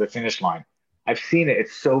project over the finish line. I've seen it.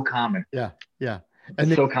 It's so common. Yeah.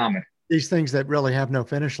 And it's so common. These things that really have no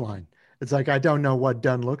finish line. It's like, I don't know what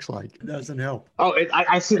done looks like. It doesn't help. Oh,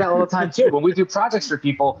 I see that all the time too. When we do projects for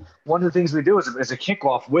people, one of the things we do is a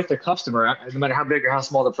kickoff with the customer, no matter how big or how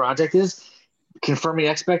small the project is, confirming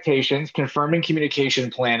expectations, confirming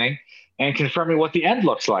communication planning, and confirming what the end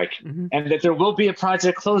looks like. Mm-hmm. And that there will be a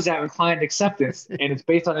project closeout and client acceptance. And it's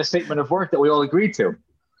based on a statement of work that we all agreed to.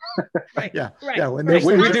 Right. Yeah. When we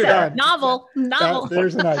do that. Novel.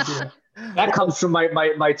 There's an idea. That comes from my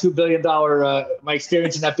 $2 billion, my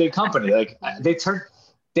experience in that big company. Like they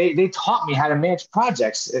taught me how to manage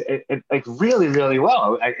projects like really, really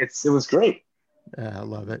well. It was great. Yeah, I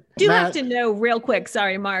love it. Do Matt, have to know real quick.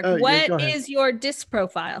 Sorry, Mark. What is your DISC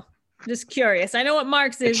profile? Just curious. I know what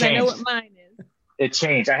Mark's is. I know what mine is. It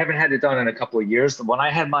changed. I haven't had it done in a couple of years. When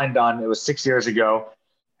I had mine done, it was 6 years ago.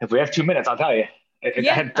 If we have 2 minutes, I'll tell you.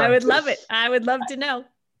 I would love it. I would love to know.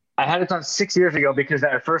 I had it done 6 years ago because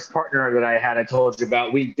that first partner that I had, I told you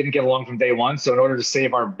about, we didn't get along from day one. So in order to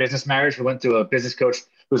save our business marriage, we went to a business coach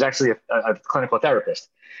who was actually a clinical therapist.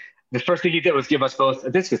 The first thing he did was give us both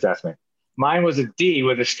a DISC assessment. Mine was a D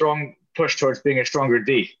with a strong push towards being a stronger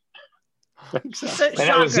D. So, and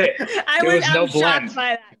that was it. I'm shocked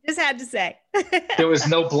by that. Just had to say. There was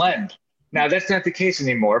no blend. Now that's not the case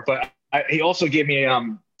anymore, but he also gave me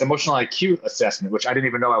emotional IQ assessment, which I didn't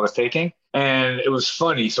even know I was taking. And it was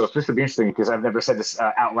funny. So it's just to be interesting because I've never said this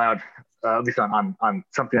out loud, at least on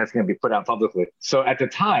something that's going to be put out publicly. So at the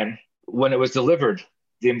time when it was delivered,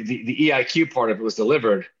 the EIQ part of it was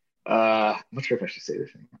delivered. I'm not sure if I should say this.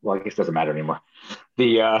 Well, I guess it doesn't matter anymore.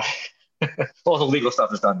 All the legal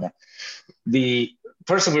stuff is done now. The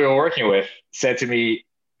person we were working with said to me,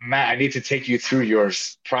 Matt, I need to take you through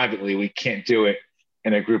yours privately. We can't do it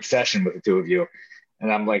in a group session with the two of you.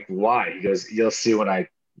 And I'm like, why? He goes, you'll see when I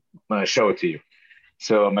show it to you.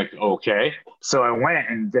 So I'm like, okay. So I went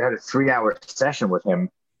and had a 3-hour session with him.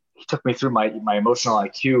 He took me through my emotional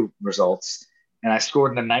IQ results, and I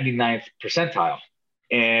scored in the 99th percentile.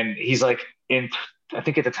 And he's like, I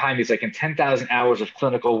think at the time, he's like, in 10,000 hours of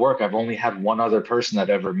clinical work, I've only had one other person I've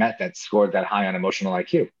ever met that scored that high on emotional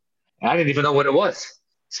IQ. And I didn't even know what it was.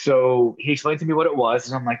 So he explained to me what it was.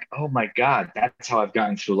 And I'm like, oh my God, that's how I've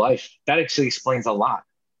gotten through life. That actually explains a lot.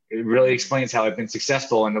 It really explains how I've been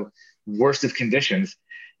successful in the worst of conditions.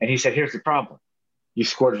 And he said, here's the problem. You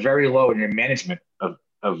scored very low in your management of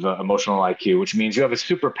emotional IQ, which means you have a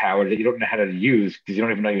superpower that you don't know how to use because you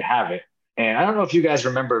don't even know you have it. And I don't know if you guys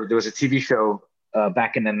remember, there was a TV show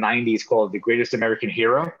back in the 90s called The Greatest American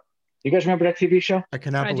Hero. You guys remember that TV show? I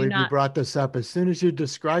cannot believe you brought this up. As soon as you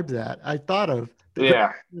described that, I thought of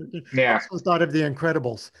I also thought of The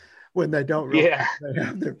Incredibles when they don't really they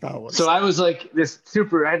have their powers. So I was like I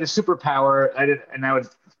had a superpower.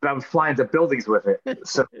 I would fly into buildings with it.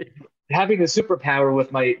 So having a superpower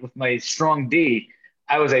with my strong D,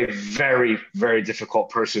 I was a very, very difficult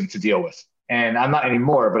person to deal with. And I'm not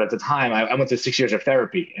anymore, but at the time I went through 6 years of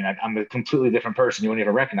therapy, and I'm a completely different person. You wouldn't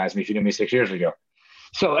even recognize me if you knew me 6 years ago.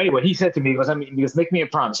 So anyway, he said to me, he goes, make me a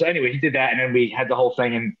promise. So anyway, he did that, and then we had the whole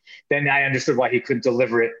thing, and then I understood why he couldn't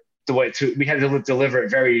deliver it the way we had to deliver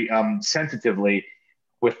it very sensitively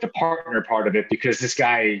with the partner part of it, because this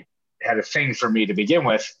guy had a thing for me to begin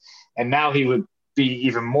with, and now he would be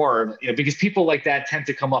even more, because people like that tend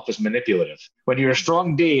to come up as manipulative. When you're a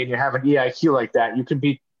strong D and you have an EIQ like that, you can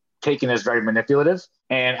be taken as very manipulative.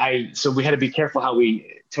 And so we had to be careful how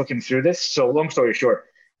we took him through this. So long story short,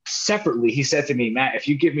 separately, he said to me, Matt, if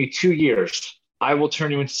you give me 2 years, I will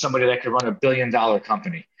turn you into somebody that could run $1 billion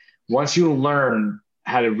company. Once you learn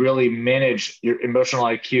how to really manage your emotional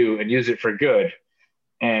IQ and use it for good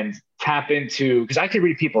and tap into, because I can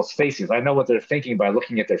read people's faces. I know what they're thinking by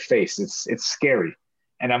looking at their face. It's scary.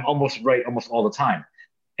 And I'm almost right almost all the time.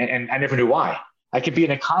 And I never knew why. I could be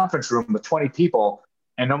in a conference room with 20 people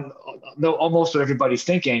and know almost what everybody's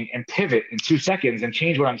thinking and pivot in 2 seconds and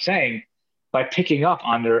change what I'm saying by picking up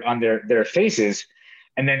on their faces,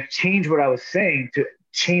 and then change what I was saying to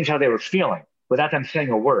change how they were feeling without them saying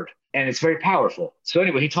a word. And it's very powerful. So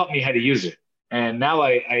anyway, he taught me how to use it. And now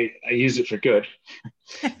I use it for good.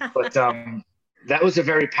 But that was a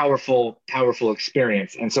very powerful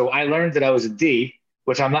experience. And so I learned that I was a D,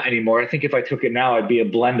 which I'm not anymore. I think if I took it now, I'd be a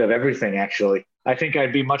blend of everything, actually. I think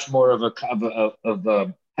I'd be much more of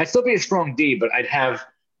I'd still be a strong D, but I'd have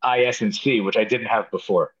I, S, and C, which I didn't have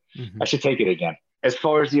before. Mm-hmm. I should take it again. As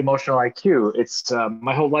far as the emotional IQ, it's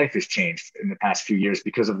my whole life has changed in the past few years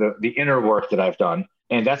because of the inner work that I've done.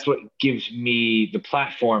 And that's what gives me the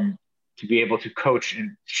platform to be able to coach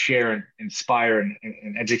and share and inspire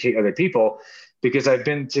and educate other people, because I've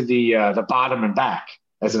been to the bottom and back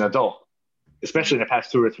as an adult, especially in the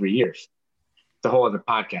past 2 or 3 years. The whole other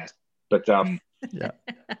podcast. But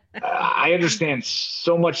I understand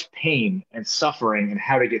so much pain and suffering and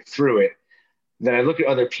how to get through it, that I look at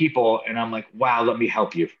other people and I'm like, wow, let me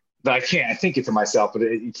help you. But I think it to myself, but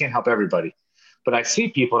you can't help everybody. But I see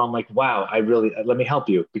people and I'm like, wow, let me help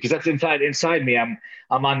you, because that's inside me. I'm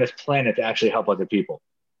on this planet to actually help other people.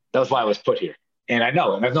 That was why I was put here. And I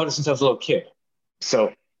know, and I've noticed since I was a little kid.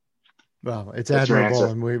 So. Well, it's admirable,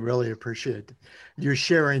 and we really appreciate you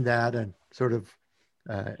sharing that and sort of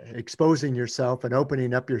exposing yourself and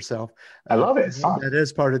opening up yourself. I love it. That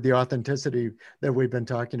is part of the authenticity that we've been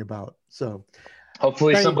talking about. So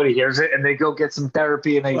hopefully somebody hears it and they go get some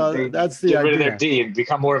therapy and they get rid of their D and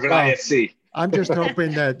become more of an ISC. I'm just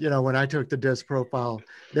hoping that, when I took the DISC profile,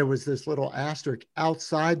 there was this little asterisk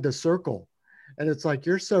outside the circle And it's like,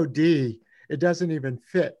 you're so D, it doesn't even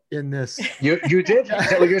fit in this. You did? Is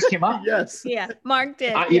that what yours came up? Yes. Yeah, Mark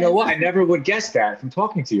did. You know what? I never would guess that from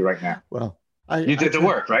talking to you right now. Well, you did the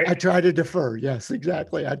work, right? I try to defer. Yes,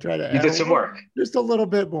 exactly. I try to. You did some work. Just a little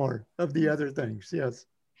bit more of the other things. Yes.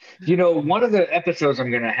 You know, one of the episodes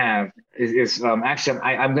I'm going to have is actually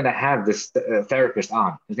I'm going to have this therapist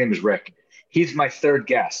on. His name is Rick. He's my third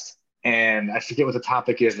guest, and I forget what the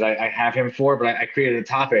topic is that I have him for, but I created a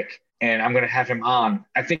topic. And I'm going to have him on.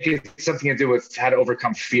 I think it's something to do with how to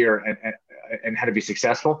overcome fear and how to be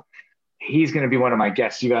successful. He's going to be one of my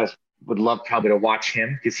guests. You guys would love probably to watch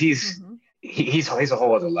him because he's a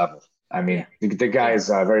whole other level. I mean, the guy is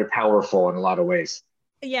very powerful in a lot of ways.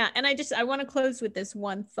 Yeah. And I want to close with this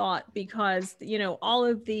one thought because, you know, all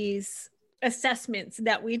of these assessments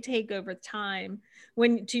that we take over time,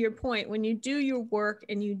 when, to your point, when you do your work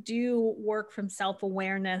and you do work from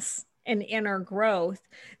self-awareness and inner growth,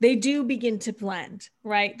 they do begin to blend,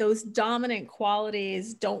 right? Those dominant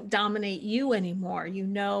qualities don't dominate you anymore. You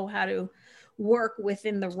know how to work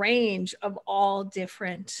within the range of all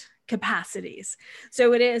different capacities.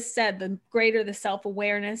 So it is said, the greater the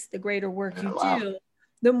self-awareness, the greater work you do,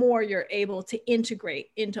 the more you're able to integrate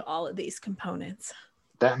into all of these components.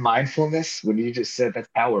 That mindfulness, when you just said, that's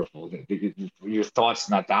powerful. Your thoughts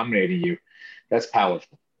not dominating you, that's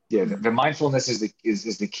powerful. Yeah, the mindfulness is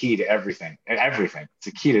the key to everything. Everything. It's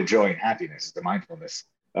the key to joy and happiness. Is the mindfulness.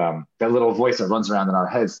 That little voice that runs around in our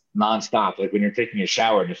heads nonstop. Like when you're taking a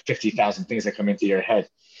shower and there's 50,000 things that come into your head.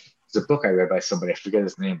 It's a book I read by somebody. I forget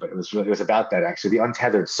his name, but it was about that actually. The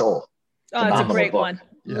Untethered Soul. Oh, it's a great book. One.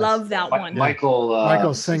 Yes. Love that one.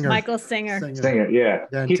 Michael Singer. Michael Singer. Yeah.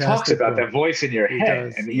 Fantastic he talks about book. That voice in your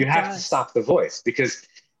head, and you have to stop the voice because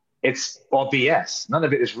it's all BS. None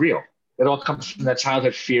of it is real. It all comes from that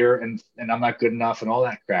childhood fear and I'm not good enough and all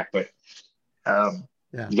that crap. But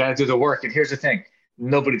you got to do the work. And here's the thing.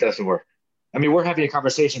 Nobody does the work. I mean, we're having a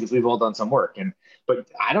conversation because we've all done some work. But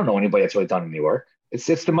I don't know anybody that's really done any work. It's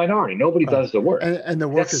the minority. Nobody does the work. And the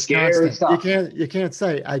work is constant. Stuff. You can't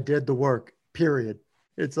say I did the work, period.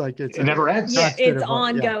 It's like it never ends. Yeah, it's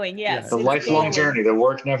ongoing. Yes. The lifelong journey. The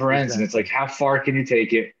work never ends. Exactly. And it's like, how far can you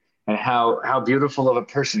take it? And how beautiful of a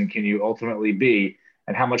person can you ultimately be?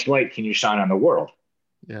 And how much light can you shine on the world?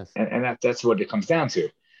 Yes. And that's what it comes down to.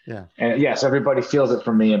 Yeah. And yes, everybody feels it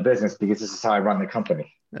from me in business because this is how I run the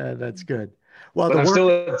company. That's good. Well, but I'm still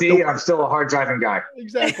a D and I'm still a hard driving guy.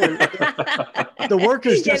 Exactly. The work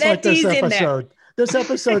is just like this episode. This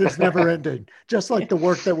episode is never ending, just like the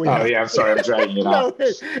work that we have. Oh, yeah. I'm sorry. I'm dragging it on.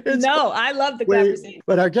 I love the conversation.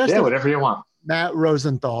 But our guest is whatever you want. Matt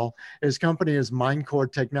Rosenthal. His company is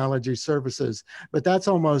MindCore Technology Services, but that's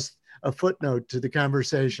almost a footnote to the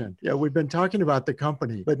conversation. Yeah, we've been talking about the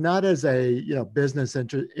company, but not as a business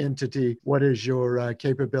entity. What is your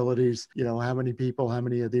capabilities? How many people, how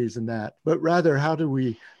many of these and that? But rather, how do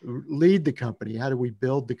we lead the company? How do we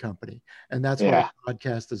build the company? And that's what our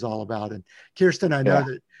podcast is all about. And Kirsten, I know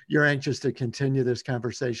that you're anxious to continue this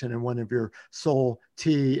conversation in one of your Soul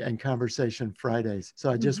Tea and Conversation Fridays. So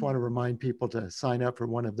I just want to remind people to sign up for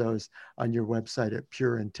one of those on your website at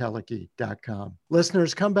pureintelliky.com.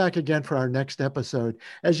 Listeners, come back again for our next episode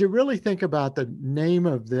as you really think about the name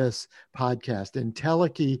of this podcast,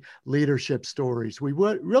 Entelechy Leadership Stories. We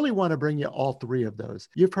really want to bring you all three of those.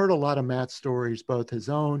 You've heard a lot of Matt's stories, both his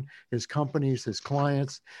own, his companies, his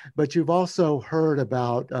clients, but you've also heard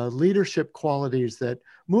about leadership qualities that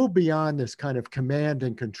move beyond this kind of command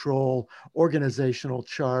and control, organizational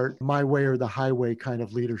chart, my way or the highway kind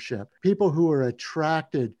of leadership. People who are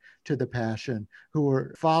attracted to the passion, who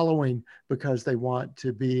are following because they want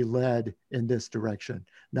to be led in this direction,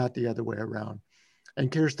 not the other way around. And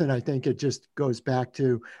Kirsten, I think it just goes back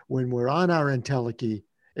to when we're on our Entelechy,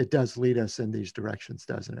 it does lead us in these directions,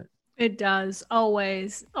 doesn't it? It does.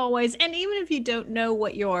 Always, always. And even if you don't know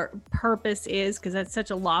what your purpose is, because that's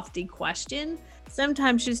such a lofty question,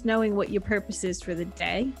 sometimes just knowing what your purpose is for the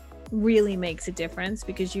day really makes a difference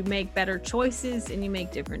because you make better choices and you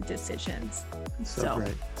make different decisions. So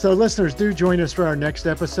great. So listeners, do join us for our next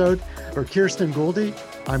episode. For Kirsten Gouldy,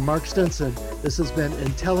 I'm Mark Stinson. This has been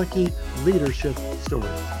Entelechy Leadership Stories.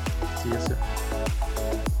 See you soon.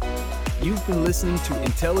 You've been listening to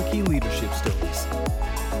Entelechy Leadership Stories.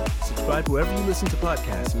 Subscribe wherever you listen to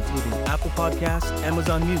podcasts, including Apple Podcasts,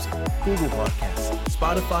 Amazon Music, Google Podcasts,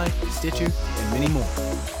 Spotify, Stitcher, and many more.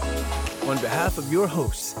 On behalf of your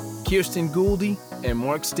hosts, Kirsten Gouldy and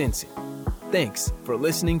Mark Stinson, thanks for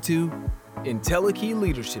listening to Entelechy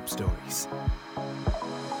Leadership Stories.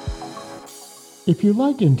 If you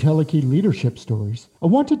like Entelechy Leadership Stories, I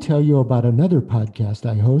want to tell you about another podcast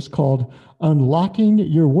I host called Unlocking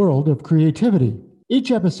Your World of Creativity. Each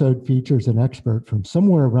episode features an expert from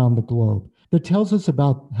somewhere around the globe that tells us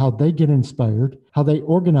about how they get inspired, how they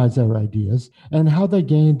organize their ideas, and how they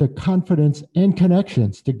gain the confidence and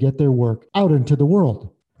connections to get their work out into the world.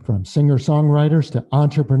 From singer-songwriters to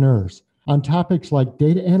entrepreneurs, on topics like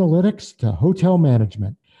data analytics to hotel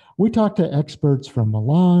management. We talk to experts from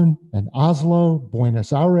Milan and Oslo,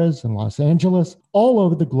 Buenos Aires and Los Angeles, all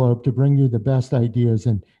over the globe to bring you the best ideas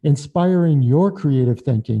and inspiring your creative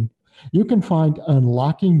thinking. You can find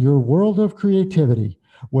Unlocking Your World of Creativity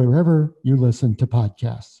wherever you listen to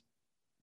podcasts.